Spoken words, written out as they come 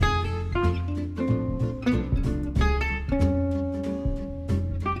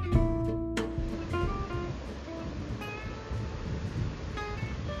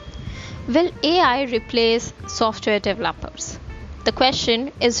Will AI replace software developers? The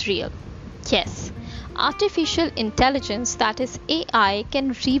question is real. Yes, artificial intelligence, that is AI,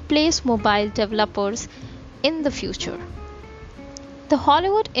 can replace mobile developers in the future. The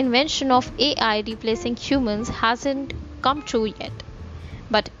Hollywood invention of AI replacing humans hasn't come true yet,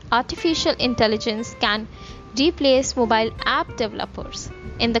 but artificial intelligence can replace mobile app developers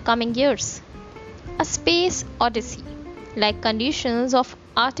in the coming years. A space odyssey like conditions of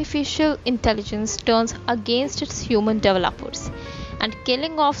artificial intelligence turns against its human developers and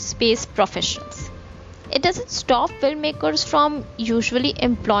killing off space professionals. It doesn't stop filmmakers from usually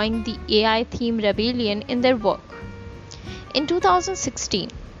employing the AI theme rebellion in their work. In 2016,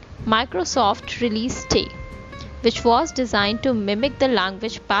 Microsoft released Tay, which was designed to mimic the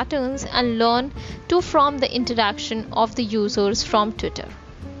language patterns and learn to from the interaction of the users from Twitter.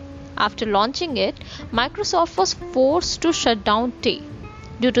 After launching it, Microsoft was forced to shut down Tay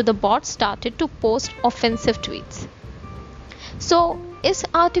due to the bot started to post offensive tweets. So, is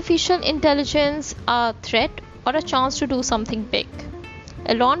artificial intelligence a threat or a chance to do something big?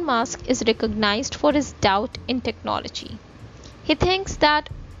 Elon Musk is recognized for his doubt in technology. He thinks that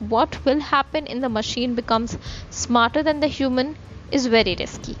what will happen in the machine becomes smarter than the human is very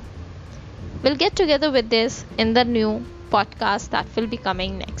risky. We'll get together with this in the new podcast that will be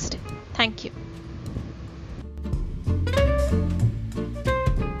coming next. Thank you.